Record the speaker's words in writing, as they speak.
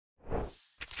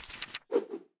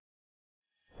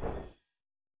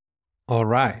All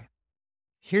right,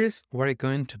 here's what we're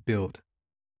going to build.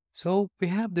 So we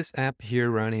have this app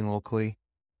here running locally.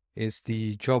 It's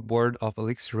the job board of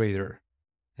Elixirator,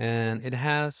 and it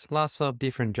has lots of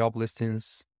different job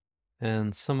listings,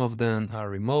 and some of them are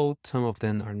remote, some of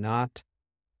them are not.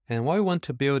 And what we want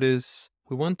to build is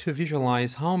we want to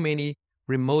visualize how many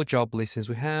remote job listings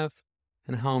we have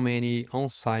and how many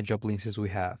on-site job listings we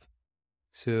have.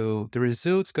 So the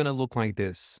result's gonna look like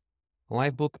this.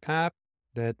 Livebook app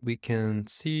that we can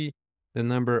see the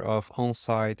number of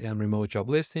on-site and remote job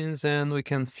listings, and we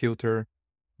can filter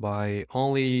by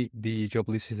only the job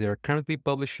listings that are currently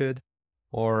published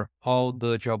or all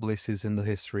the job listings in the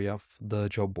history of the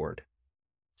job board.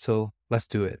 So let's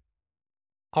do it.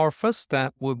 Our first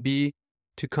step would be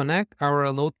to connect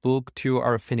our notebook to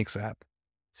our Phoenix app.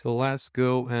 So let's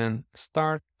go and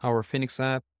start our Phoenix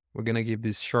app. We're going to give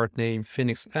this short name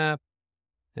Phoenix app,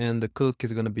 and the cookie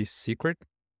is going to be secret.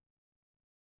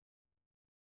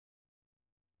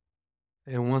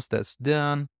 And once that's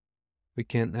done, we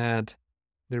can add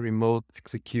the remote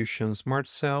execution smart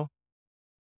cell,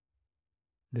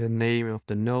 the name of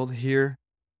the node here,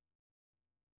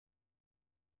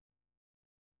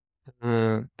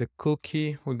 the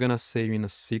cookie, we're going to save in a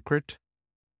secret.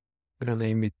 I'm going to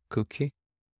name it cookie.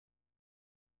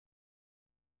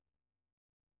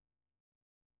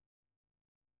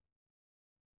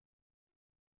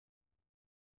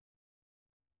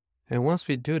 And once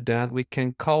we do that, we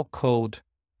can call code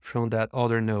from that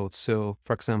other node. So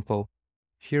for example,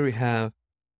 here we have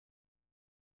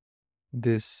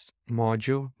this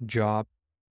module job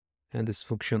and this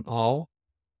function all.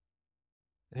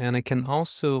 And I can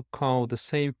also call the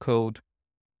same code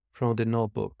from the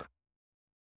notebook.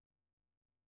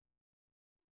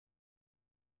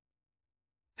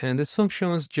 And this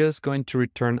function is just going to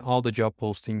return all the job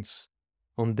postings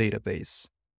on database.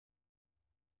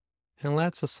 And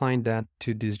let's assign that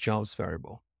to this jobs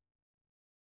variable.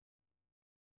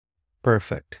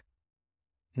 Perfect.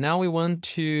 Now we want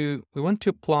to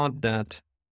plot that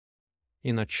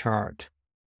in a chart.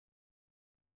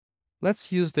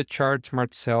 Let's use the chart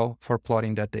smart cell for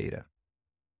plotting that data.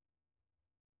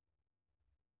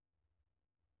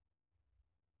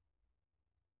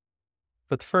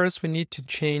 But first, we need to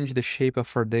change the shape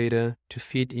of our data to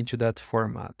fit into that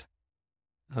format,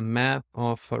 a map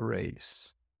of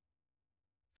arrays.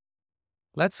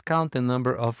 Let's count the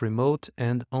number of remote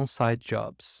and on-site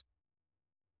jobs.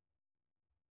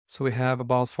 So we have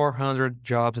about 400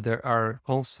 jobs that are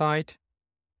on-site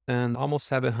and almost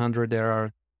 700 that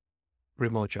are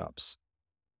remote jobs.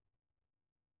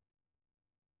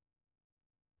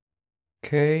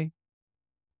 Okay,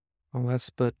 well, let's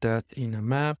put that in a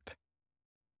map.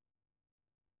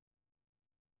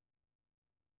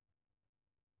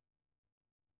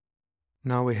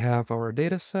 Now we have our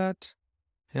data set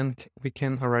and we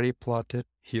can already plot it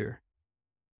here.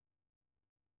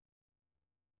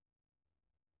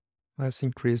 Let's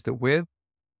increase the width,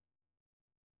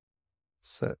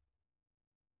 set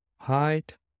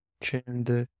height, change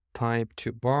the type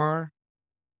to bar,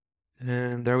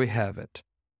 and there we have it.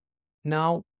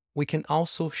 Now we can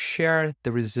also share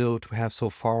the result we have so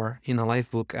far in a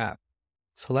Livebook app.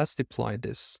 So let's deploy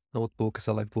this notebook as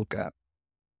a Livebook app.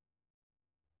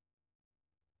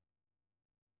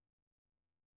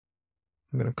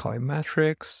 I'm going to call it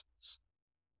metrics.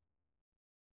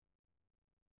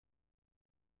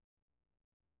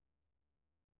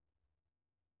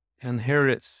 And here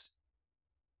it is.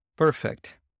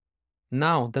 Perfect.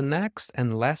 Now the next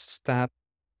and last step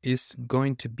is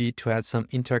going to be to add some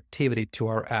interactivity to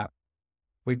our app.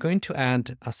 We're going to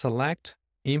add a select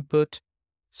input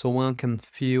so one can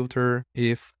filter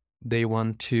if they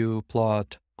want to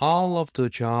plot all of the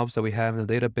jobs that we have in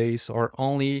the database or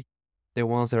only the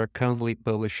ones that are currently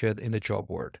published in the job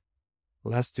board.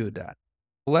 Let's do that.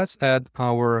 Let's add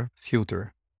our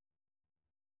filter.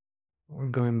 We're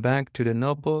going back to the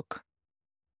notebook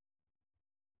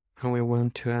and we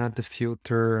want to add the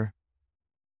filter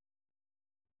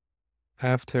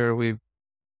after we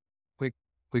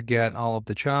get all of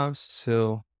the jobs.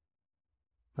 So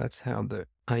let's have the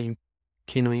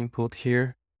keynote input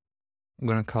here. I'm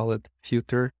going to call it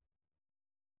filter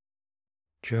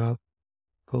job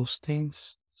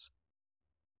postings,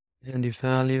 and the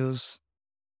values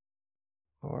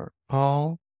are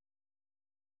all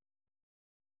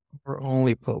or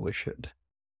only published.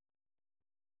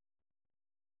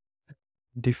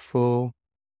 Default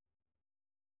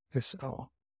is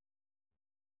all.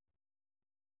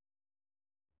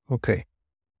 Okay.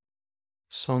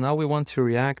 So now we want to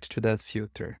react to that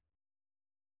filter.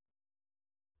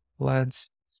 Let's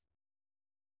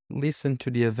listen to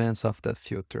the events of that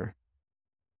filter.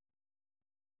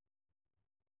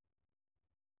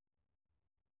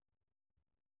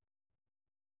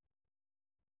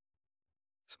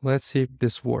 Let's see if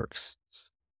this works.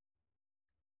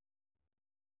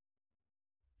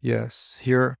 Yes,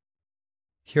 here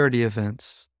are the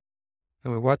events.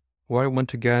 And what I want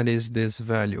to get is this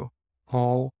value,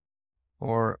 all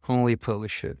or only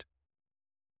published.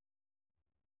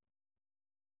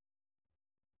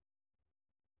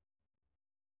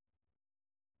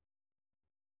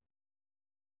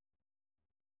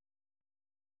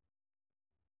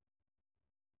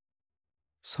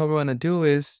 So what we want to do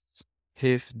is,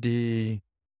 if the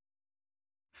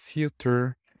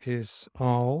filter is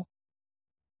all,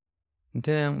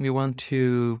 then we want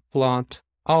to plot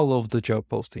all of the job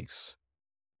postings.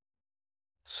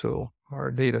 So our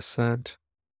data set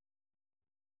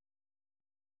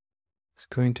is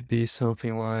going to be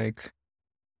something like,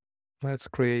 let's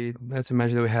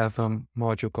imagine that we have a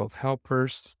module called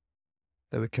helpers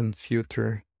that we can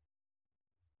filter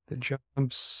the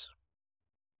jobs,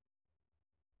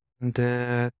 and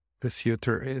that the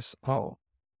filter is all.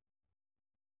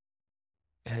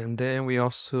 And then we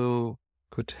also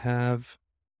could have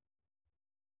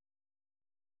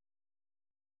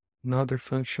another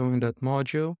function in that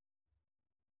module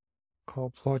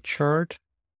called plot chart.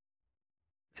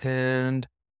 And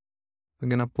we're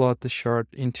going to plot the chart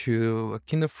into a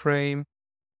Kino frame,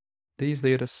 this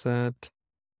data set.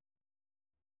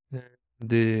 And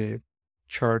the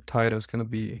chart title is going to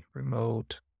be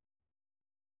remote.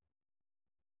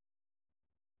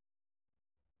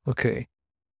 Okay.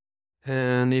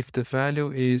 And if the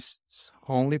value is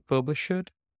only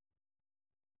published,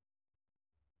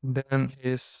 then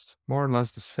it's more or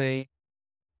less the same.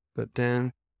 But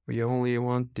then we only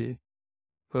want the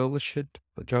published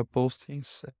job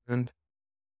postings, and I'm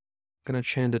gonna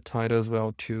change the title as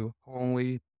well to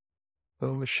only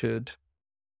published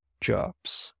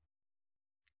jobs.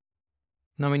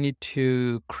 Now we need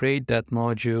to create that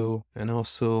module and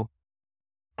also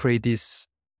create this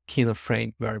Kino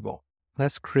frame variable.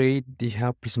 Let's create the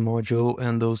helpers module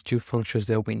and those two functions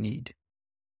that we need.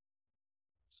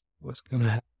 What's gonna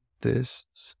have this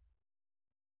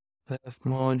F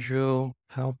module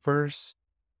helpers,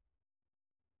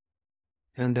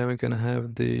 and then we're gonna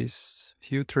have this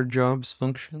filter jobs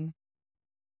function.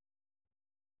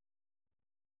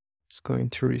 It's going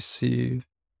to receive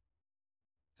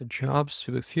the jobs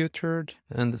to be filtered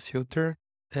and the filter,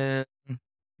 and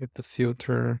if the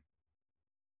filter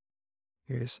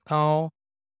is all,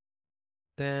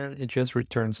 then it just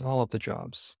returns all of the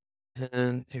jobs.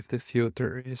 And if the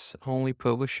filter is only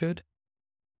published,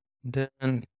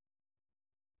 then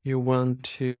you want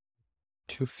to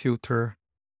filter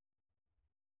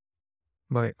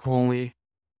by only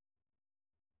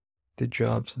the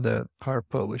jobs that are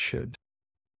published.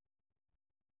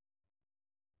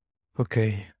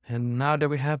 Okay, and now that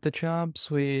we have the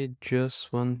jobs, we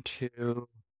just want to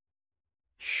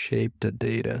shape the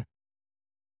data.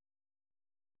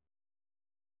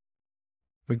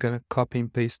 We're gonna copy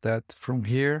and paste that from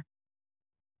here.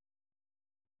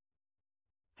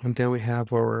 And then we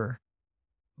have our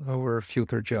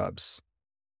filter jobs.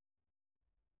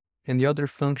 And the other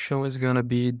function is gonna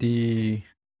be the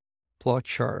plot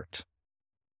chart.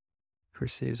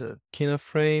 Receives a Kino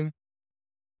frame,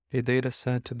 a data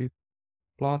set to be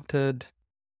plotted,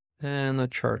 and a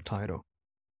chart title.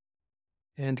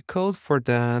 And the code for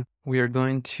that, we are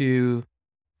going to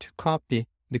copy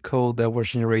the code that was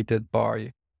generated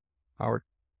by our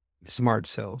smart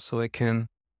cell. So I can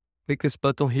click this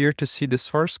button here to see the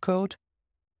source code.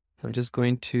 I'm just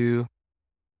going to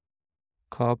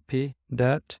copy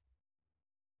that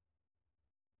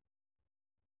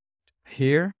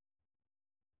here,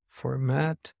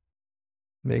 format,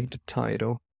 make the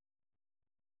title,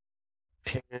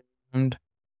 and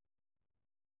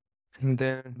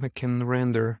then I can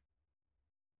render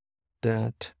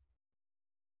that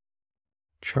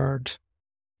chart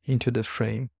into the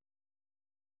frame.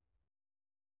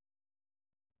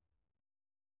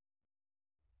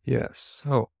 Yes.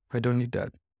 Oh, I don't need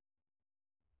that.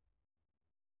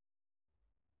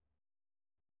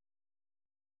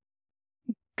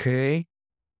 Okay.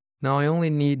 Now I only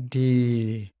need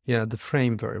the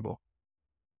frame variable.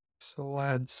 So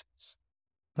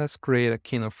let's create a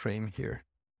Kino frame here.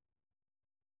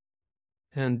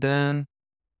 And then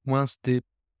once the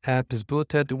app is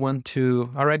booted, we want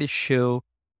to already show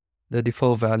the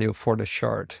default value for the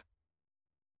chart.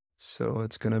 So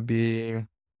it's gonna be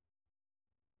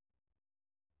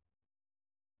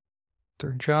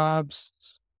their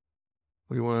jobs.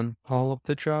 We want all of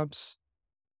the jobs.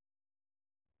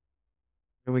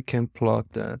 And we can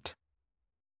plot that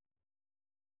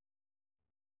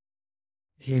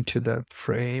into that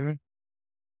frame.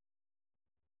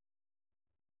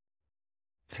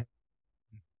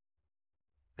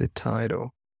 the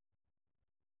title.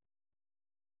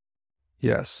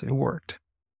 Yes, it worked.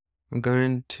 I'm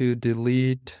going to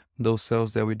delete those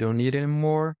cells that we don't need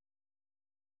anymore.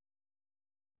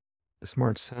 The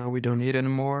smart cell we don't need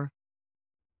anymore.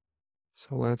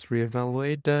 So let's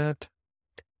reevaluate that.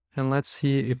 And let's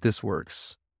see if this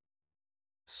works.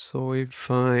 So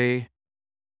if I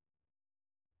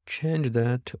change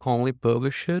that to only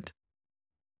publish it,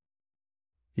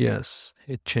 yes,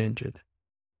 it changed it.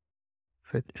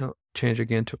 If I change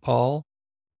again to all,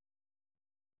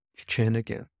 it changed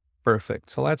again. Perfect.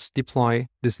 So let's deploy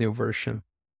this new version.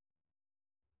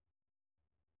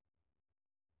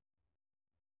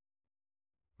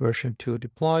 Version 2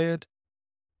 deployed.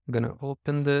 I'm gonna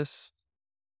open this.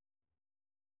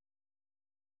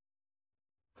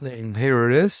 Then here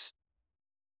it is.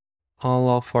 All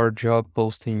of our job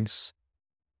postings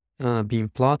being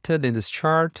plotted in this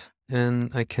chart,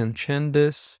 and I can change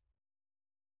this,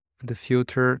 the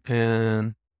filter,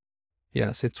 and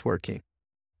yes, it's working.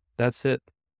 That's it.